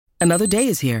Another day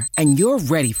is here, and you're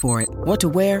ready for it. What to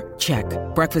wear? Check.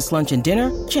 Breakfast, lunch, and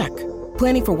dinner? Check.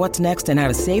 Planning for what's next and how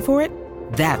to save for it?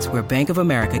 That's where Bank of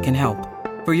America can help.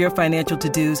 For your financial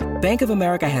to-dos, Bank of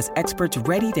America has experts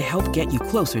ready to help get you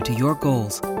closer to your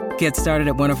goals. Get started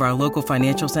at one of our local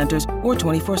financial centers or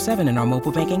 24/7 in our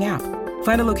mobile banking app.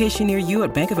 Find a location near you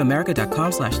at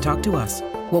bankofamerica.com/talktous.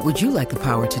 What would you like the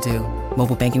power to do?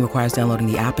 Mobile banking requires downloading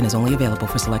the app and is only available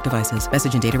for select devices.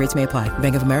 Message and data rates may apply.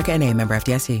 Bank of America N.A., member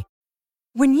FDIC.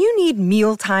 When you need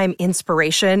mealtime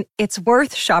inspiration, it's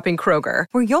worth shopping Kroger,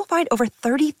 where you'll find over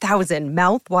 30,000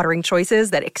 mouth-watering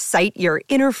choices that excite your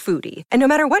inner foodie. And no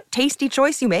matter what tasty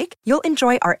choice you make, you'll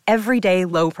enjoy our everyday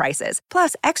low prices,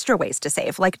 plus extra ways to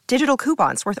save, like digital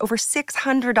coupons worth over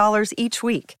 $600 each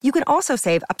week. You can also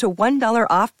save up to $1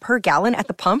 off per gallon at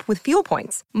the pump with fuel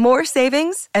points. More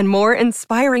savings and more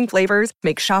inspiring flavors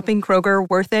make shopping Kroger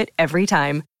worth it every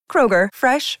time. Kroger,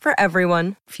 fresh for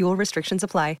everyone. Fuel restrictions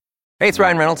apply. Hey, it's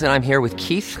Ryan Reynolds, and I'm here with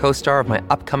Keith, co-star of my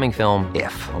upcoming film,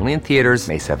 If, only in theaters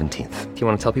May 17th. Do you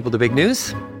want to tell people the big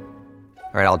news?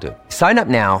 All right, I'll do it. Sign up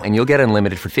now and you'll get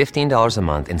unlimited for $15 a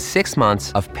month and 6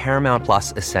 months of Paramount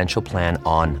Plus Essential Plan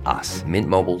on us.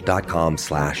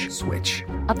 MintMobile.com/switch.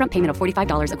 Upfront payment of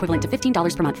 $45 equivalent to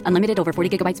 $15 per month. Unlimited over 40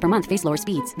 gigabytes per month. Face lower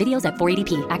speeds. Videos at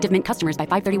 480p. Active Mint customers by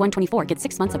 531.24 get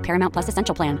 6 months of Paramount Plus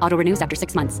Essential Plan. Auto renews after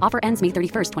 6 months. Offer ends May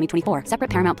 31st, 2024. Separate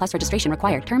Paramount Plus registration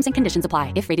required. Terms and conditions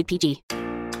apply if rated PG.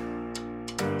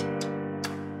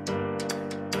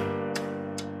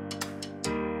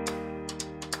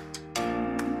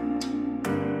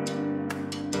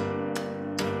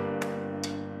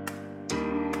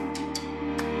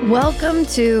 Welcome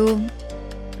to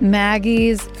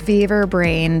Maggie's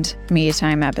fever-brained me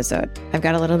time episode. I've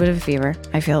got a little bit of a fever.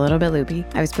 I feel a little bit loopy.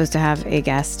 I was supposed to have a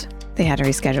guest. They had to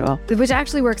reschedule, which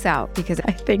actually works out because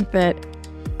I think that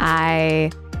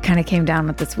I kind of came down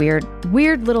with this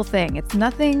weird little thing. It's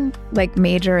nothing like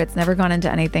major. It's never gone into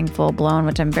anything full blown,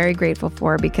 which I'm very grateful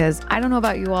for because I don't know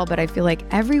about you all, but I feel like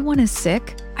everyone is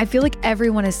sick. I feel like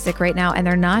everyone is sick right now, and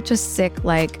they're not just sick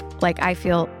like I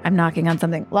feel I'm knocking on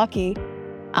something lucky.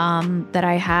 That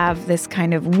I have this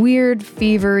kind of weird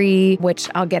fevery, which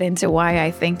I'll get into why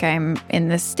I think I'm in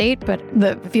this state, but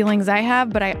the feelings I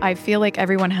have, but I feel like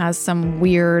everyone has some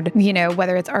weird,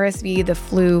 whether it's RSV, the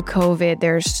flu, COVID,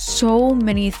 there's so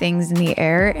many things in the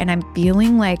air, and I'm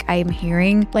feeling like I'm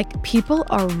hearing like people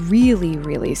are really,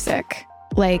 really sick.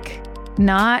 Like,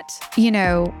 not,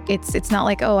 it's not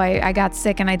like, oh, I got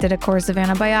sick and I did a course of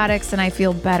antibiotics and I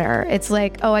feel better. It's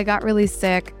like, oh, I got really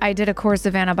sick. I did a course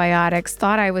of antibiotics,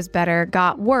 thought I was better,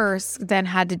 got worse, then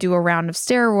had to do a round of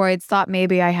steroids, thought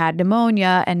maybe I had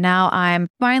pneumonia, and now I'm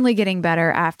finally getting better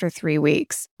after 3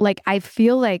 weeks. Like, I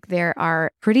feel like there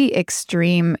are pretty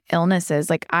extreme illnesses.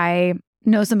 Like, I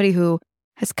know somebody who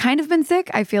has kind of been sick,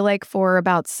 I feel like, for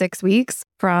about 6 weeks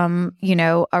from,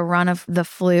 a run of the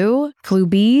flu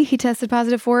B he tested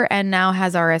positive for, and now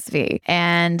has RSV.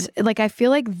 And like, I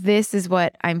feel like this is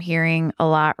what I'm hearing a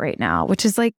lot right now, which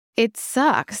is like, it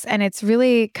sucks. And it's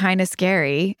really kind of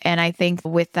scary. And I think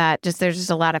with that, there's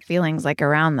just a lot of feelings like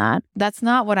around that. That's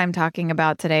not what I'm talking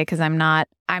about today, because I'm not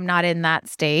in that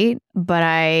state. But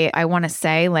I want to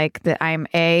say like that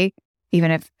even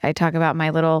if I talk about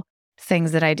my little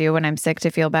things that I do when I'm sick to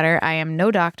feel better, I am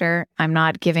no doctor. I'm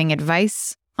not giving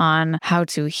advice on how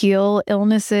to heal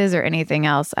illnesses or anything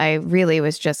else. I really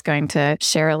was just going to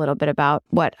share a little bit about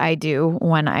what I do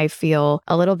when I feel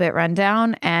a little bit run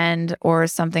down or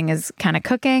something is kind of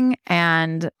cooking,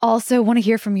 and also want to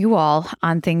hear from you all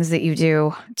on things that you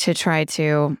do to try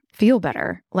to feel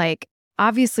better. Like,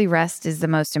 obviously, rest is the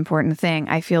most important thing.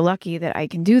 I feel lucky that I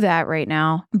can do that right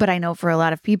now. But I know for a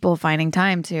lot of people, finding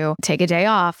time to take a day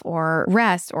off or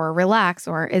rest or relax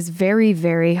is very,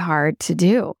 very hard to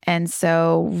do. And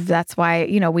so that's why,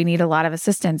 we need a lot of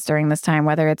assistance during this time,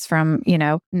 whether it's from,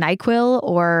 NyQuil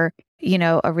or,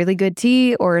 a really good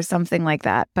tea or something like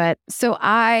that. But so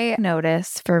I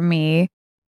notice for me,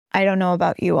 I don't know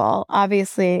about you all.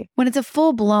 Obviously, when it's a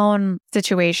full-blown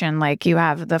situation, like you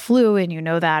have the flu and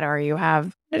that, or you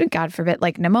have, God forbid,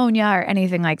 like pneumonia or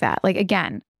anything like that, like,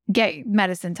 again, get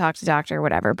medicine, talk to doctor,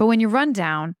 whatever. But when you run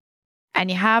down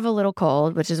and you have a little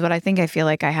cold, which is what I feel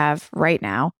like I have right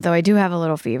now, though I do have a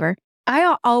little fever,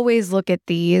 I always look at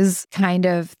these kind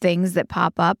of things that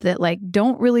pop up that like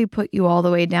don't really put you all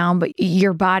the way down, but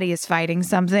your body is fighting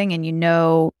something, and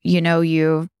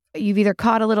you've either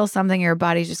caught a little something or your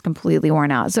body's just completely worn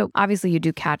out. So obviously you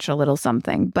do catch a little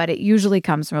something, but it usually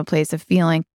comes from a place of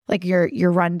feeling like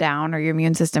you're run down or your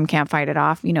immune system can't fight it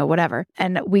off, whatever.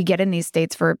 And we get in these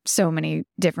states for so many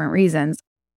different reasons.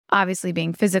 obviously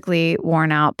being physically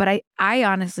worn out. But I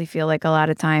honestly feel like a lot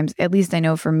of times, at least I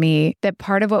know for me, that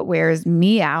part of what wears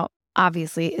me out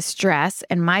obviously is stress.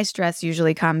 And my stress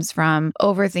usually comes from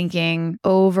overthinking,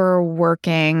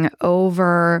 overworking,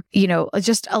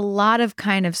 just a lot of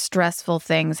kind of stressful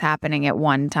things happening at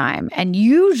one time. And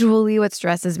usually what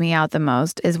stresses me out the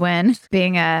most is when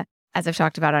being as I've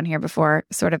talked about on here before,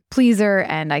 sort of pleaser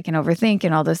and I can overthink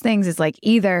and all those things is like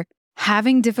either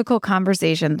having difficult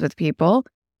conversations with people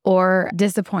or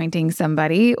disappointing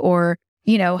somebody or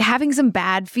having some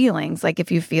bad feelings, like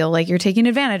if you feel like you're taken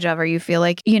advantage of or you feel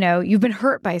like, you've been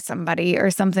hurt by somebody or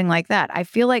something like that. I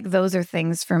feel like those are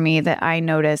things for me that I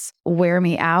notice wear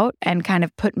me out and kind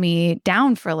of put me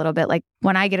down for a little bit. Like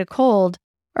when I get a cold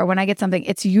or when I get something,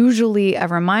 it's usually a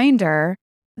reminder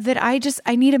that I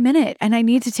need a minute and I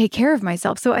need to take care of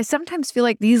myself. So I sometimes feel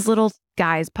like these little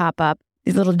guys pop up,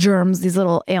 these little germs, these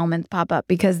little ailments pop up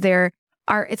because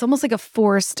it's almost like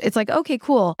it's like, okay,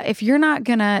 cool. If you're not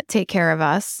going to take care of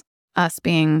us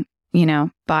being,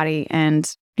 body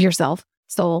and yourself,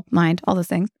 soul, mind, all those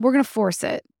things, we're going to force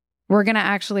it. We're going to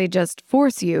actually just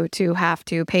force you to have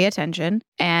to pay attention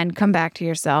and come back to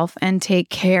yourself and take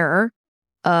care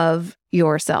of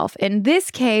yourself. In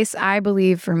this case, I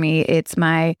believe for me, it's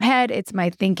my head, it's my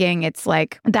thinking. It's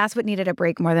like, that's what needed a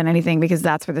break more than anything because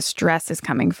that's where the stress is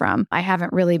coming from. I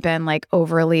haven't really been like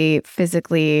overly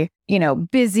physically,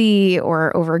 busy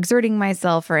or overexerting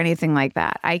myself or anything like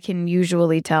that. I can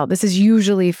usually tell this is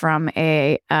usually from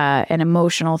an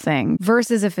emotional thing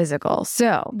versus a physical.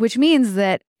 So, which means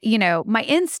that my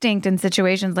instinct in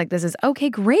situations like this is, okay,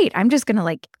 great. I'm just going to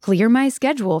like clear my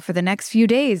schedule for the next few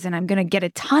days and I'm going to get a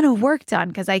ton of work done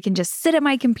because I can just sit at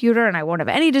my computer and I won't have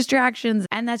any distractions.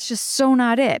 And that's just so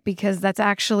not it because that's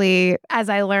actually, as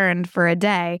I learned for a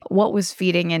day, what was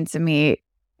feeding into me,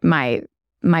 my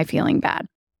feeling bad.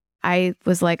 I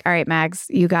was like, all right, Mags,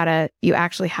 you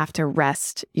actually have to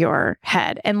rest your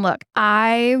head. And look,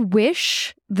 I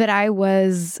wish that I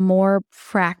was more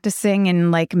practicing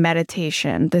in like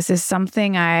meditation. This is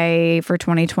something for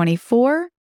 2024,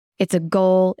 it's a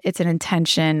goal, it's an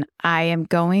intention. I am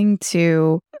going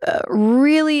to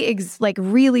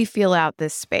really feel out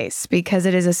this space because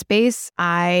it is a space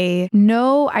I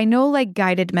know like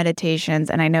guided meditations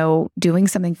and I know doing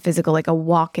something physical, like a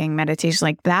walking meditation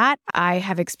like that, I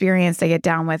have experienced, I get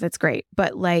down with, it's great.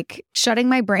 But like shutting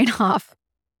my brain off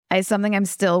is something I'm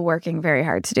still working very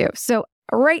hard to do. So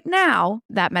right now,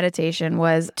 that meditation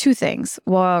was two things.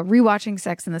 Well, rewatching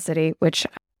Sex and the City, which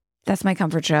that's my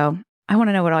comfort show. I want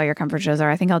to know what all your comfort shows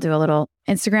are. I think I'll do a little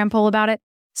Instagram poll about it.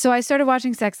 So I started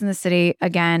watching Sex and the City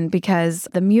again because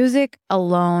the music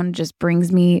alone just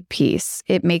brings me peace.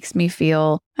 It makes me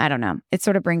feel, I don't know, it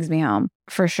sort of brings me home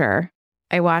for sure.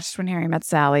 I watched When Harry Met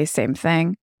Sally, same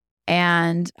thing.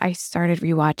 And I started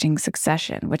rewatching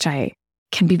Succession, which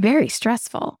can be very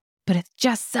stressful, but it's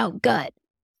just so good.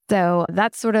 So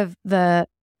that's sort of the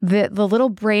little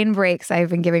brain breaks I've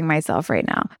been giving myself right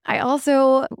now. I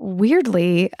also,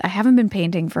 weirdly, I haven't been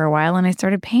painting for a while and I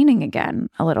started painting again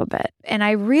a little bit. And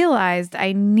I realized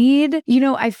I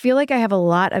feel like I have a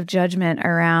lot of judgment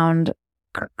around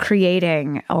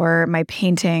creating or my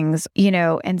paintings,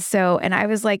 and I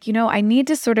was like, I need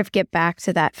to sort of get back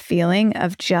to that feeling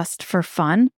of just for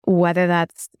fun, whether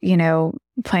that's,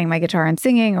 playing my guitar and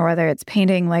singing or whether it's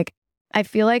painting. Like, I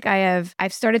feel like I've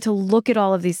started to look at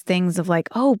all of these things of like,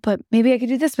 oh, but maybe I could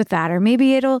do this with that, or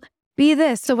maybe it'll be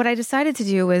this. So what I decided to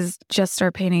do was just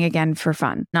start painting again for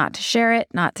fun, not to share it,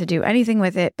 not to do anything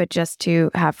with it, but just to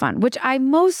have fun, which I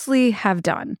mostly have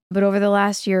done. But over the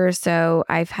last year or so,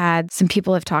 I've had some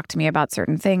people have talked to me about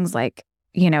certain things like,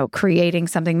 creating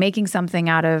something, making something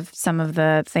out of some of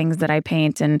the things that I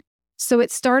paint. And so it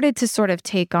started to sort of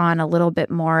take on a little bit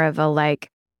more of a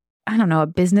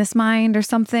business mind or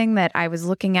something that I was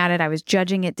looking at it. I was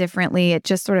judging it differently. It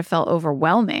just sort of felt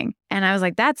overwhelming. And I was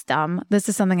like, that's dumb. This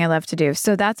is something I love to do.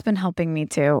 So that's been helping me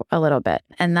too a little bit.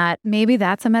 And that maybe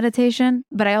that's a meditation,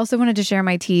 but I also wanted to share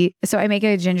my tea. So I make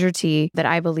a ginger tea that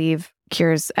I believe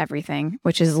cures everything,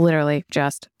 which is literally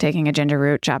just taking a ginger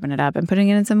root, chopping it up and putting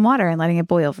it in some water and letting it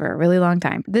boil for a really long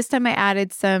time. This time I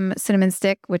added some cinnamon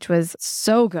stick, which was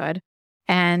so good.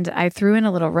 And I threw in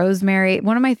a little rosemary.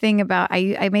 One of my thing about,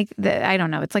 I make I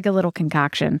don't know, it's like a little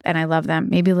concoction and I love them.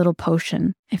 Maybe a little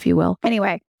potion, if you will.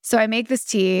 Anyway, so I make this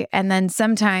tea. And then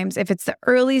sometimes if it's the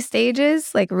early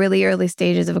stages, like really early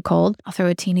stages of a cold, I'll throw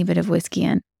a teeny bit of whiskey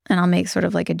in and I'll make sort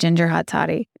of like a ginger hot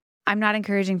toddy. I'm not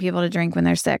encouraging people to drink when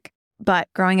they're sick, but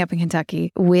growing up in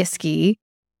Kentucky, whiskey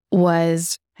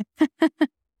was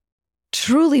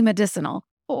truly medicinal.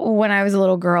 When I was a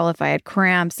little girl, if I had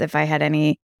cramps, if I had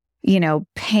any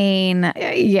pain.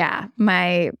 Yeah,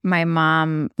 my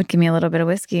mom would give me a little bit of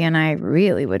whiskey and I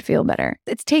really would feel better.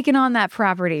 It's taken on that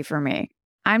property for me.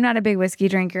 I'm not a big whiskey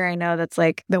drinker. I know that's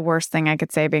like the worst thing I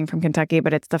could say being from Kentucky,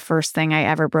 but it's the first thing I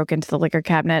ever broke into the liquor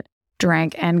cabinet,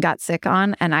 drank, and got sick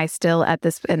on. And I still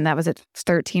and that was at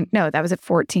 13. No, that was at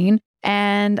 14.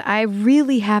 And I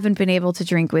really haven't been able to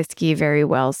drink whiskey very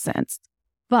well since.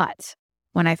 But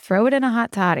when I throw it in a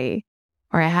hot toddy,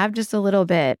 or I have just a little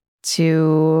bit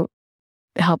to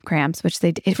help cramps, which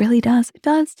it really does. It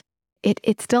does.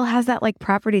 It still has that like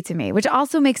property to me, which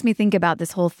also makes me think about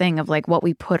this whole thing of like what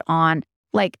we put on.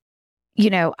 Like,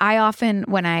 I often,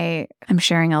 I'm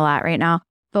sharing a lot right now,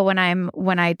 but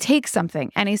when I take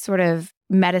something, any sort of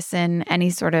medicine, any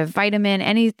sort of vitamin,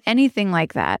 anything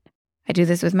like that, I do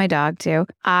this with my dog too.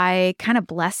 I kind of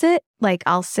bless it. Like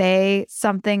I'll say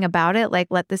something about it, like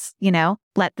let this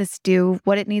do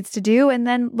what it needs to do and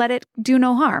then let it do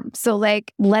no harm. So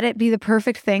like, let it be the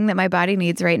perfect thing that my body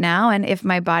needs right now. And if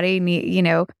my body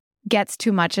gets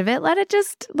too much of it, let it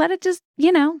just,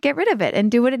 get rid of it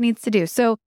and do what it needs to do.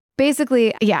 So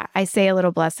basically, yeah, I say a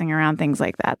little blessing around things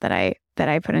like that I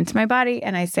put into my body,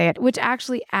 and I say it, which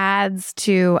actually adds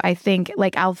to, I think,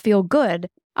 like I'll feel good.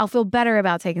 I'll feel better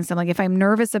about taking something. Like if I'm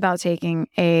nervous about taking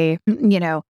an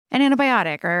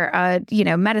antibiotic or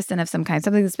medicine of some kind,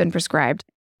 something that's been prescribed,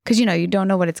 because you don't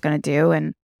know what it's going to do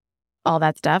and all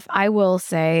that stuff. I will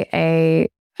say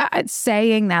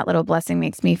saying that little blessing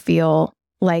makes me feel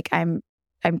like I'm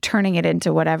turning it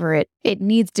into whatever it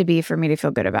needs to be for me to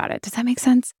feel good about it. Does that make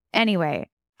sense? Anyway,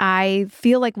 I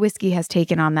feel like whiskey has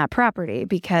taken on that property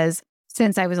because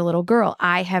since I was a little girl,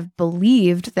 I have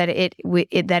believed that it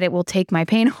will take my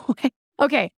pain away.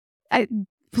 Okay,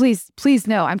 please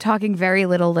no, I'm talking very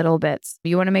little bits.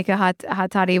 You want to make a hot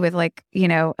toddy with like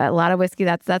a lot of whiskey,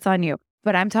 that's on you.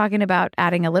 But I'm talking about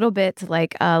adding a little bit to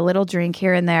like a little drink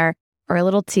here and there or a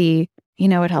little tea.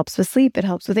 It helps with sleep, it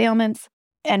helps with ailments.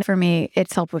 And for me,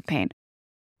 it's helped with pain.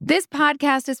 This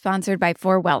podcast is sponsored by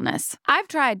 4Wellness. I've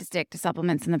tried to stick to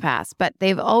supplements in the past, but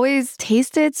they've always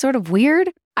tasted sort of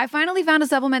weird. I finally found a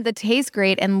supplement that tastes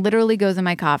great and literally goes in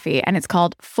my coffee, and it's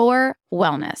called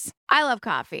 4Wellness. I love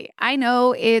coffee. I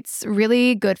know it's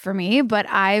really good for me, but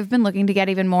I've been looking to get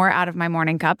even more out of my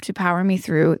morning cup to power me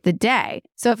through the day.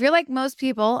 So if you're like most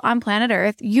people on planet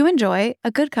Earth, you enjoy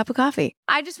a good cup of coffee.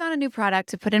 I just found a new product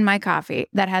to put in my coffee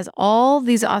that has all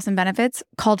these awesome benefits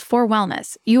called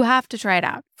 4Wellness. You have to try it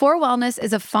out. 4Wellness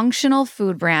is a functional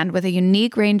food brand with a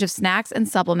unique range of snacks and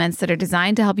supplements that are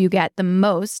designed to help you get the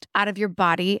most out of your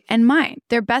body and mind.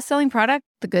 Their best-selling product,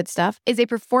 The Good Stuff, is a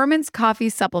performance coffee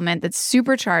supplement that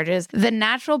supercharges the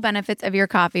natural benefits of your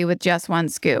coffee with just one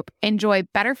scoop. Enjoy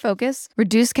better focus,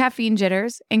 reduce caffeine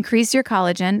jitters, increase your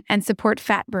collagen, and support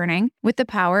fat burning with the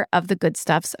power of The Good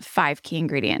Stuff's 5 key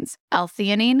ingredients: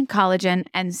 L-theanine, collagen,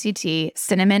 NCT,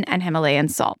 cinnamon, and Himalayan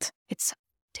salt. It's so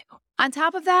good too. On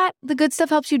top of that, The Good Stuff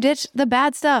helps you ditch the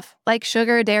bad stuff like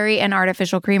sugar, dairy, and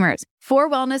artificial creamers.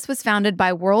 4Wellness was founded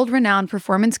by world-renowned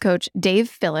performance coach Dave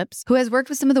Phillips, who has worked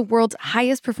with some of the world's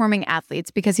highest-performing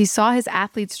athletes because he saw his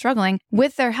athletes struggling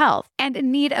with their health and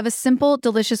in need of a simple,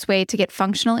 delicious way to get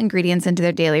functional ingredients into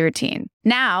their daily routine.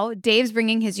 Now, Dave's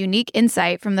bringing his unique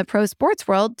insight from the pro sports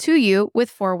world to you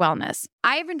with 4Wellness.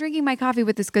 I have been drinking my coffee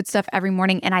with This Good Stuff every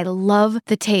morning, and I love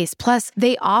the taste. Plus,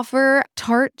 they offer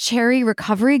tart cherry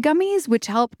recovery gummies, which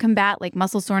help combat like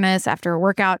muscle soreness after a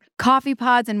workout, coffee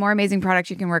pods, and more amazing products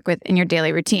you can work with in your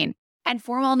daily routine. And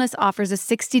 4Wellness offers a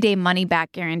 60-day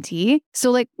money-back guarantee. So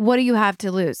like, what do you have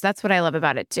to lose? That's what I love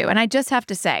about it too. And I just have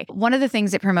to say, one of the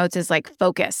things it promotes is like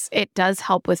focus. It does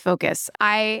help with focus.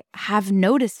 I have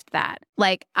noticed that.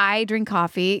 Like, I drink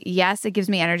coffee. Yes, it gives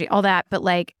me energy, all that. But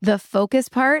like the focus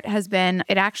part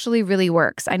it actually really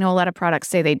works. I know a lot of products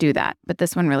say they do that, but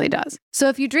this one really does. So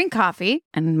if you drink coffee,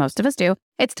 and most of us do,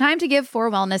 it's time to give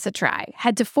 4Wellness a try.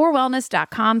 Head to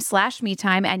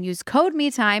 4wellness.com/metime and use code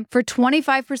metime for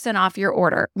 25% off your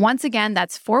order. Once again,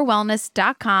 that's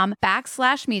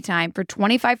 4wellness.com/metime for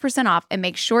 25% off, and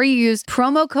make sure you use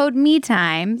promo code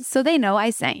metime so they know I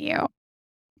sent you.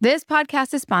 This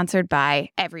podcast is sponsored by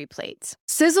EveryPlate.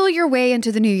 Sizzle your way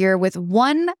into the new year with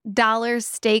 $1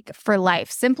 steak for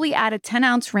life. Simply add a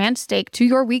 10-ounce ranch steak to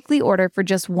your weekly order for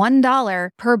just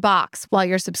 $1 per box while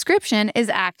your subscription is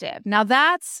active. Now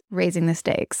that's raising the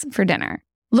stakes for dinner.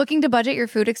 Looking to budget your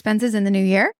food expenses in the new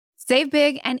year? Save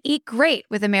big and eat great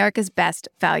with America's Best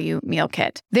Value Meal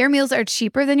Kit. Their meals are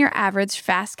cheaper than your average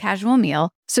fast casual meal,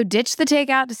 so ditch the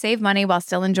takeout to save money while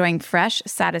still enjoying fresh,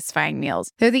 satisfying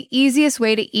meals. They're the easiest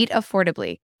way to eat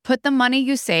affordably. Put the money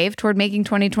you save toward making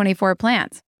 2024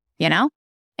 plans,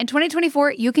 In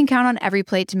 2024, you can count on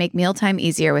EveryPlate to make mealtime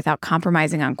easier without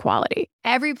compromising on quality.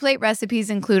 EveryPlate recipes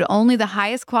include only the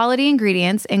highest quality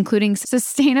ingredients, including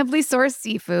sustainably sourced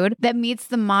seafood that meets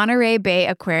the Monterey Bay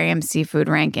Aquarium seafood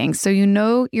ranking, so you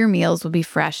know your meals will be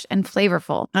fresh and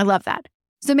flavorful. I love that.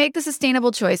 So make the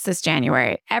sustainable choice this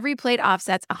January. EveryPlate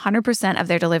offsets 100% of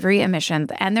their delivery emissions,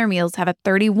 and their meals have a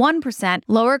 31%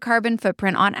 lower carbon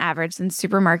footprint on average than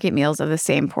supermarket meals of the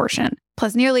same portion.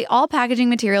 Plus, nearly all packaging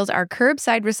materials are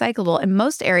curbside recyclable in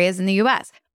most areas in the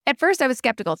U.S. At first, I was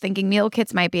skeptical, thinking meal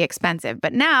kits might be expensive,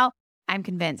 but now I'm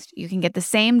convinced you can get the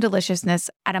same deliciousness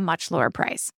at a much lower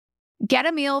price. Get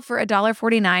a meal for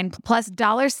 $1.49 plus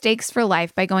 $1 steaks for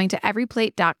life by going to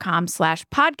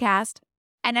everyplate.com/podcast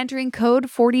and entering code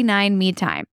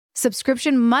 49MeTime.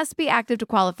 Subscription must be active to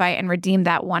qualify and redeem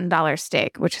that $1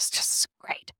 steak, which is just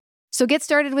great. So get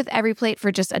started with EveryPlate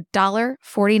for just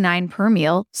 $1.49 per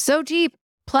meal. So cheap.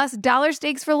 Plus $1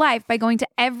 steaks for life by going to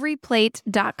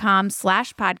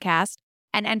everyplate.com/podcast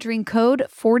and entering code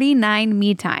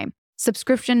 49MeTime.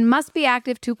 Subscription must be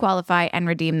active to qualify and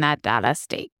redeem that $1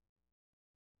 steak.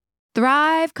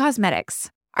 Thrive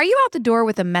Causemetics. Are you out the door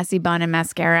with a messy bun and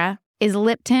mascara? Is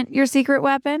lip tint your secret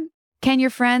weapon? Can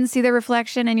your friends see the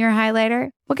reflection in your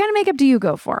highlighter? What kind of makeup do you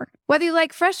go for? Whether you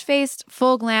like fresh-faced,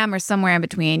 full glam, or somewhere in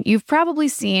between, you've probably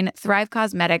seen Thrive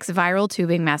Causemetics Viral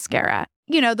Tubing Mascara.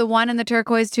 You know, the one in the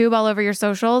turquoise tube all over your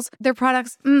socials. Their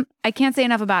products, I can't say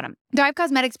enough about them. Thrive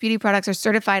Causemetics beauty products are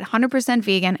certified 100%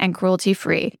 vegan and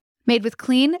cruelty-free. Made with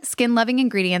clean, skin-loving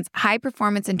ingredients, high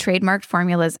performance and trademarked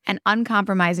formulas, and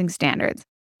uncompromising standards.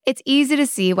 It's easy to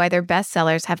see why their best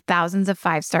sellers have thousands of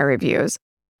 5-star reviews.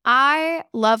 I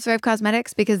love Thrive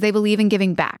Causemetics because they believe in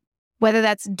giving back, whether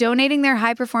that's donating their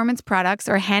high-performance products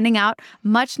or handing out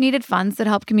much-needed funds that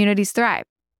help communities thrive.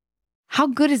 How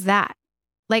good is that?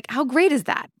 How great is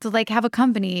that to have a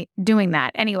company doing that?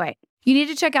 Anyway, you need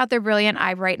to check out their brilliant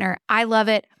eye brightener. I love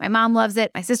it. My mom loves it.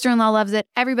 My sister-in-law loves it.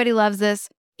 Everybody loves this.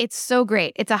 It's so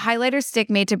great. It's a highlighter stick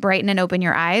made to brighten and open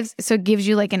your eyes. So it gives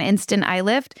you an instant eye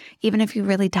lift. Even if you're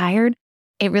really tired,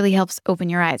 it really helps open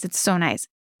your eyes. It's so nice.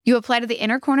 You apply to the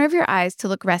inner corner of your eyes to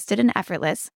look rested and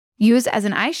effortless. Use as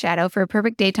an eyeshadow for a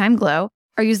perfect daytime glow,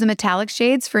 or use the metallic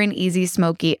shades for an easy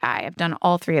smoky eye. I've done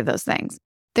all 3 of those things.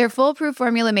 Their foolproof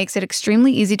formula makes it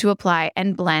extremely easy to apply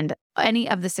and blend any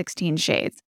of the 16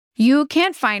 shades. You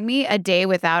can't find me a day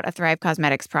without a Thrive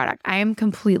Causemetics product. I am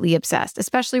completely obsessed,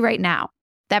 especially right now.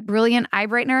 That brilliant eye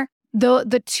brightener,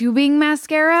 the tubing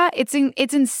mascara, it's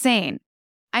insane.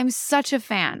 I'm such a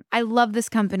fan. I love this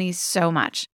company so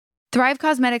much. Thrive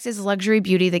Causemetics is luxury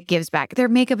beauty that gives back. Their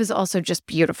makeup is also just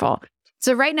beautiful.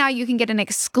 So right now you can get an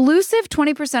exclusive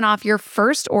 20% off your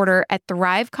first order at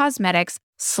Thrive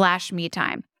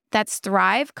Causemetics/MeTime. That's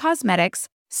Thrive Causemetics,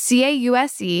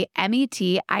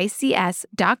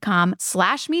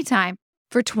 CAUSEMETICS.com/MeTime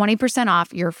for 20%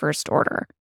 off your first order.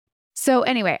 So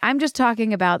anyway, I'm just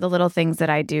talking about the little things that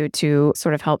I do to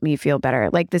sort of help me feel better.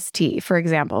 Like this tea, for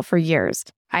example, for years.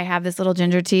 I have this little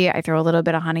ginger tea. I throw a little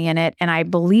bit of honey in it. And I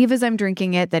believe as I'm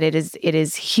drinking it that it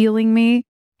is healing me.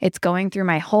 It's going through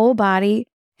my whole body.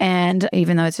 And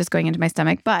even though it's just going into my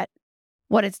stomach, but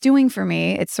what it's doing for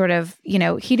me, it's sort of,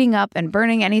 heating up and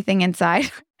burning anything inside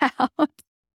out.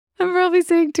 I'm probably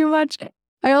saying too much.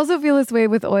 I also feel this way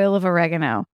with oil of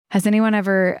oregano. Has anyone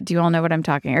do you all know what I'm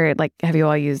talking, or have you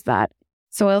all used that?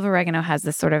 So oil of oregano has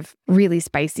this sort of really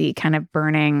spicy kind of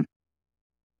burning,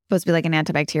 supposed to be like an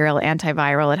antibacterial,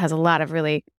 antiviral. It has a lot of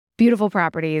really beautiful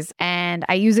properties. And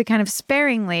I use it kind of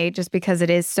sparingly just because it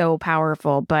is so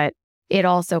powerful, but it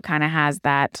also kind of has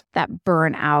that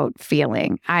burnout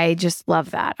feeling. I just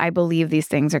love that. I believe these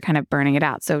things are kind of burning it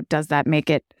out. So does that make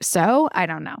it so? I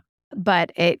don't know.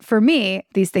 But for me,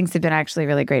 these things have been actually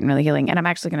really great and really healing. And I'm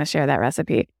actually going to share that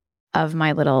recipe of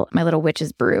my little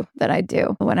witch's brew that I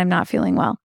do when I'm not feeling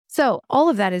well. So all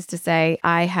of that is to say,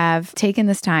 I have taken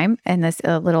this time and this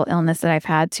little illness that I've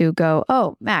had to go,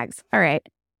 oh, Mags, all right,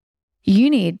 you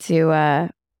need to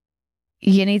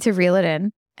reel it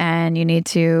in, and you need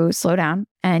to slow down,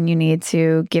 and you need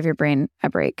to give your brain a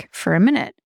break for a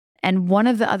minute. And one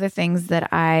of the other things that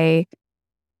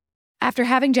after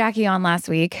having Jackie on last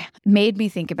week, she made me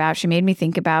think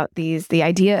about the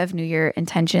idea of New Year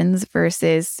intentions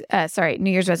versus, New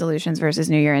Year's resolutions versus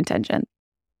New Year intention,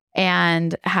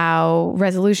 and how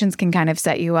resolutions can kind of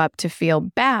set you up to feel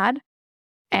bad,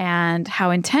 and how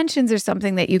intentions are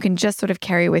something that you can just sort of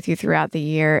carry with you throughout the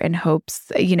year in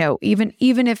hopes, even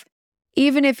if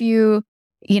you,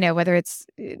 whether it's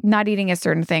not eating a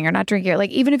certain thing or not drinking,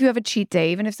 even if you have a cheat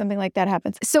day, even if something like that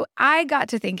happens. So I got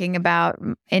to thinking about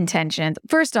intentions.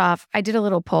 First off, I did a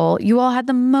little poll. You all had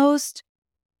the most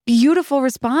beautiful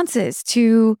responses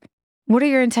to what are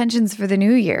your intentions for the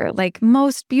new year? Like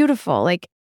most beautiful, like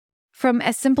from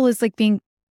as simple as like being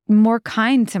more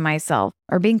kind to myself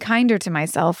or being kinder to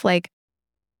myself. Like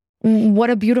what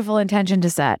a beautiful intention to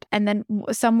set. And then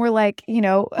some were like,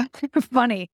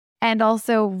 funny and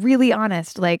also really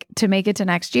honest, like to make it to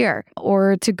next year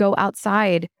or to go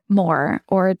outside more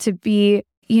or to be,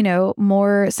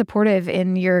 more supportive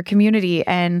in your community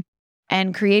and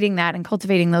creating that and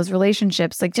cultivating those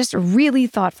relationships, like just really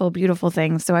thoughtful, beautiful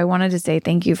things. So I wanted to say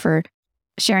thank you for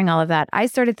sharing all of that. I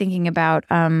started thinking about,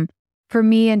 for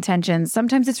me, intentions.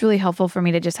 Sometimes it's really helpful for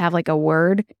me to just have like a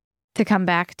word to come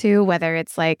back to, whether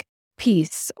it's like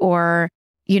peace or,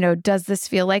 does this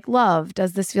feel like love?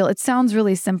 Does this feel, it sounds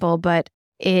really simple, but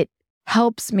it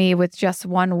helps me with just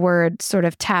one word sort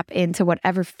of tap into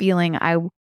whatever feeling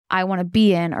I want to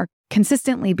be in or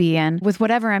consistently be in with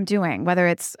whatever I'm doing, whether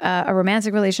it's a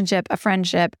romantic relationship, a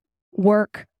friendship,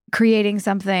 work, creating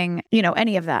something,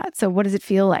 any of that. So what does it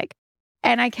feel like?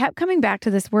 And I kept coming back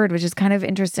to this word, which is kind of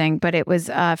interesting, but it was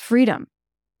freedom.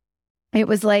 It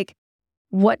was like,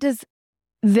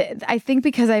 I think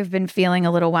because I've been feeling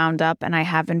a little wound up and I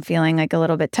have been feeling like a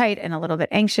little bit tight and a little bit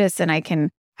anxious and I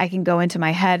can go into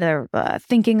my head or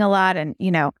thinking a lot and,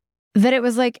 that it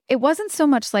was like, it wasn't so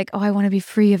much like, oh, I want to be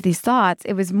free of these thoughts.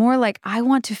 It was more like, I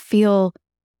want to feel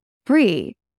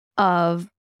free of,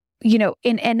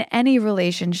 in any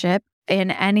relationship,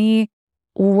 in any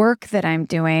work that I'm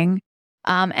doing.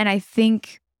 And I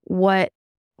think what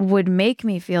would make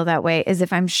me feel that way is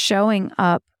if I'm showing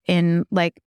up in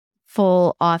like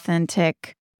full,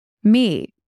 authentic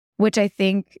me, which I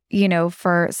think,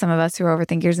 for some of us who are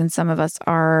overthinkers and some of us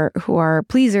who are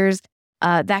pleasers,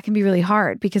 that can be really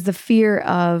hard because the fear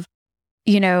of,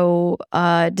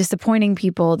 disappointing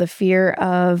people, the fear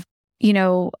of, I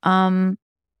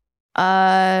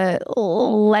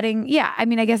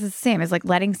guess it's the same as like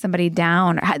letting somebody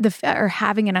down or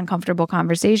having an uncomfortable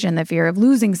conversation, the fear of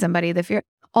losing somebody, the fear,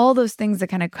 all those things that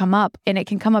kind of come up, and it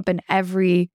can come up in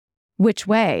every which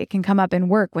way. It can come up in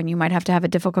work when you might have to have a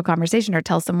difficult conversation or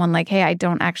tell someone like, hey, I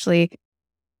don't actually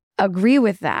agree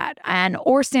with that,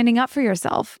 or standing up for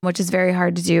yourself, which is very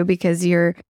hard to do because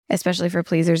you're, especially for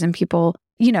pleasers and people,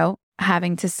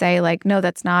 having to say like, no,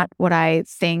 that's not what I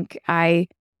think. I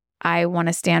want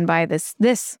to stand by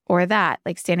this or that,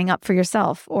 like standing up for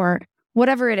yourself or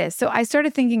whatever it is. So I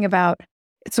started thinking about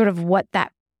sort of what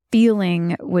that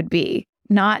feeling would be,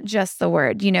 not just the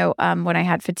word. When I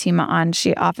had Fatima on,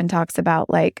 she often talks about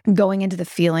like going into the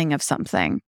feeling of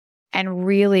something and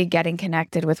really getting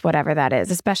connected with whatever that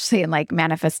is, especially in like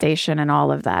manifestation and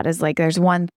all of that is like, there's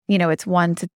one, it's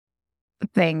one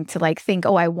thing to like think,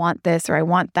 oh, I want this or I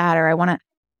want that or I want to,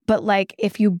 but like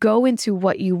if you go into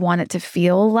what you want it to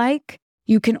feel like,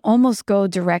 you can almost go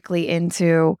directly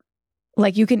into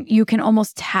like, you can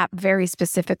almost tap very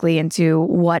specifically into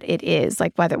what it is,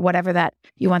 like whatever that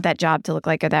you want that job to look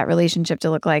like or that relationship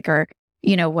to look like, or,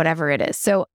 whatever it is.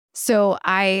 So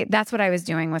that's what I was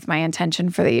doing with my intention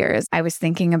for the year is I was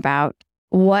thinking about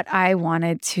what I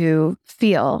wanted to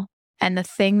feel. And the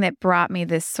thing that brought me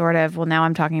this sort of, well, now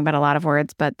I'm talking about a lot of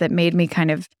words, but that made me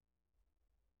kind of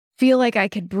feel like I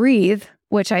could breathe,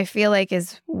 which I feel like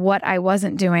is what I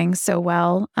wasn't doing so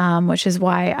well, which is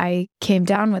why I came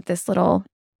down with this little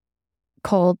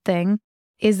cold thing,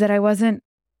 is that I wasn't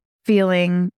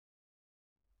feeling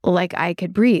like I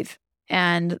could breathe.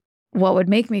 And what would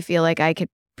make me feel like I could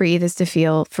breathe is to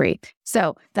feel free.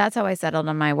 So that's how I settled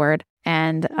on my word.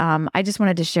 And I just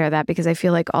wanted to share that because I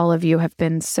feel like all of you have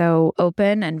been so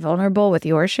open and vulnerable with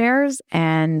your shares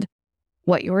and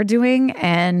what you're doing.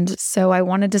 And so I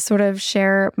wanted to sort of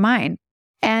share mine.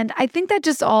 And I think that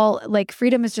just all like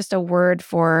freedom is just a word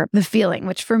for the feeling,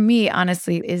 which for me,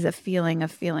 honestly, is a feeling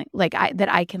of feeling like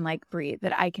that I can like breathe,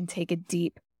 that I can take a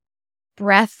deep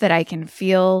breath, that I can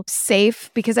feel safe,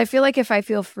 because I feel like if I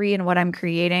feel free in what I'm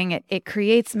creating, it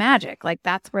creates magic. Like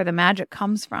that's where the magic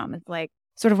comes from. It's like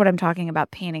sort of what I'm talking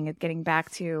about painting is getting back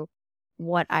to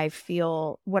what I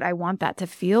feel, what I want that to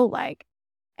feel like.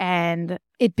 And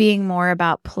it being more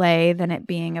about play than it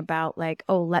being about like,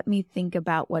 oh, let me think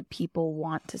about what people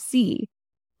want to see.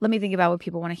 Let me think about what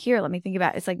people want to hear. Let me think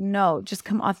about, it's like, no, just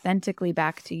come authentically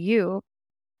back to you.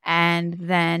 And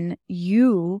then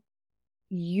you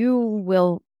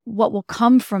will, what will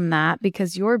come from that,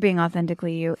 because you're being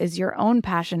authentically you, is your own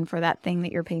passion for that thing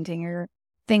that you're painting or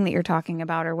thing that you're talking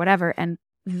about or whatever. And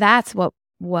that's where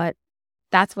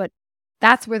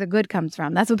the good comes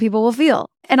from. That's what people will feel.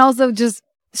 And also just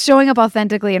showing up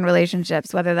authentically in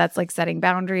relationships, whether that's like setting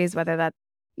boundaries, whether that's,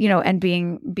 and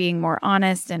being more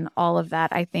honest and all of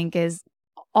that, I think is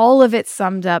all of it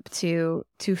summed up to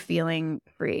feeling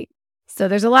free. So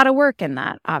there's a lot of work in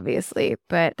that, obviously,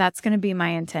 but that's going to be my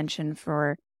intention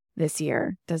for this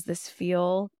year.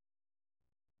 Do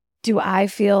I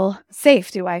feel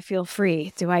safe? Do I feel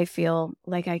free? Do I feel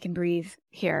like I can breathe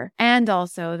here? And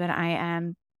also that I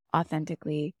am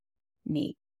authentically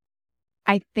me.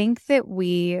 I think that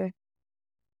we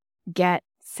get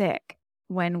sick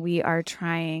when we are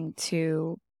trying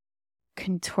to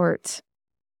contort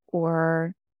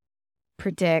or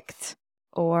predict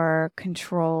or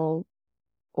control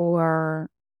I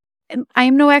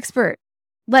am no expert.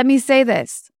 Let me say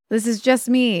this. This is just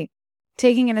me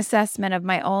taking an assessment of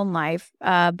my own life,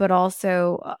 but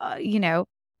also,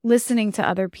 listening to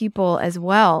other people as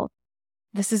well.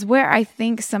 This is where I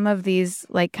think some of these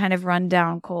like kind of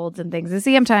rundown colds and things, and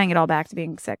see, I'm tying it all back to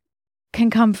being sick,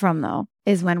 can come from though,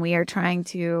 is when we are trying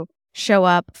to show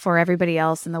up for everybody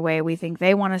else in the way we think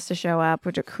they want us to show up,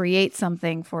 or to create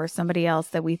something for somebody else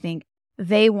that we think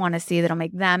they want to see that'll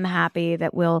make them happy,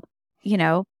 that will,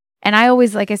 and I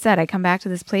always, like I said, I come back to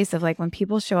this place of like when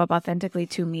people show up authentically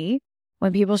to me,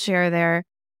 when people share their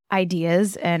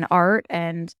ideas and art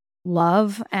and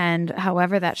love and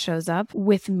however that shows up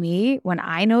with me, when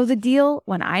I know the deal,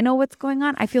 when I know what's going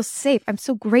on, I feel safe. I'm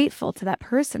so grateful to that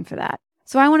person for that.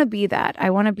 So I want to be that.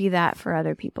 I want to be that for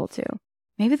other people too.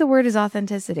 Maybe the word is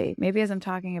authenticity. Maybe as I'm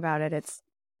talking about it,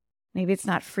 maybe it's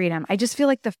not freedom. I just feel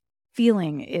like the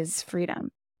feeling is freedom.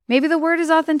 Maybe the word is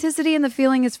authenticity and the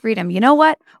feeling is freedom. You know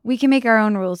what? We can make our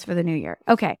own rules for the new year.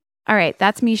 Okay. All right.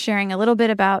 That's me sharing a little bit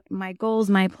about my goals,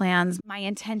 my plans, my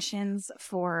intentions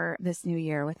for this new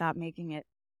year without making it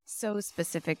so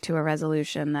specific to a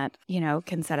resolution that,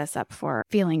 can set us up for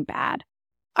feeling bad.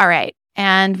 All right.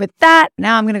 And with that,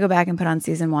 now I'm going to go back and put on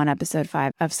season 1, episode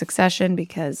 5 of Succession,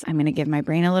 because I'm going to give my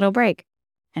brain a little break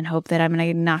and hope that I'm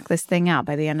going to knock this thing out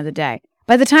by the end of the day.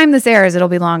 By the time this airs, it'll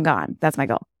be long gone. That's my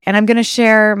goal. And I'm going to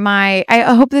share I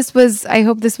hope this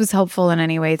was helpful in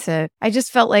any way I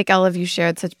just felt like all of you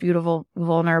shared such beautiful,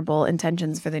 vulnerable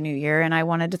intentions for the new year. And I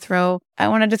wanted to throw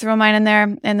mine in there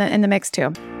in the mix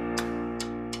too.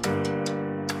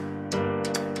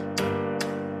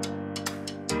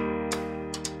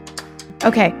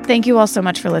 Okay, thank you all so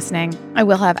much for listening.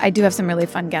 I do have some really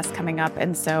fun guests coming up,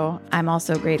 and so I'm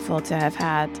also grateful to have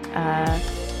had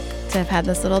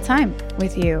this little time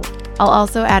with you. I'll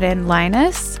also add in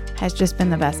Linus has just been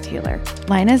the best healer.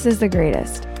 Linus is the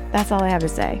greatest. That's all I have to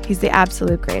say. He's the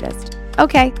absolute greatest.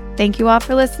 Okay, thank you all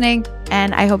for listening,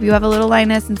 and I hope you have a little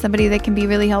Linus and somebody that can be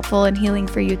really helpful and healing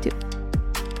for you too.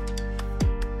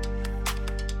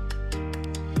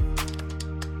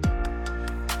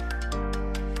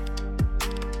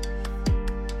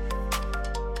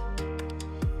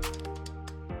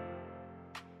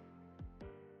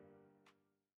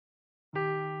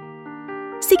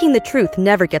 Seeking the truth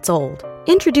never gets old.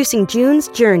 Introducing June's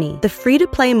Journey, the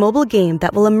free-to-play mobile game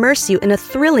that will immerse you in a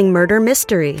thrilling murder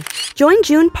mystery. Join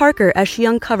June Parker as she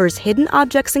uncovers hidden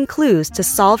objects and clues to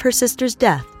solve her sister's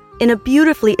death in a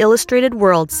beautifully illustrated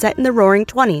world set in the Roaring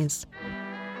 '20s.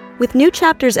 With new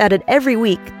chapters added every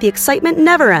week, the excitement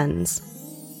never ends.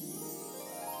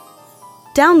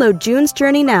 Download June's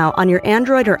Journey now on your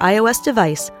Android or iOS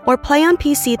device, or play on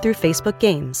PC through Facebook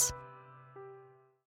Games.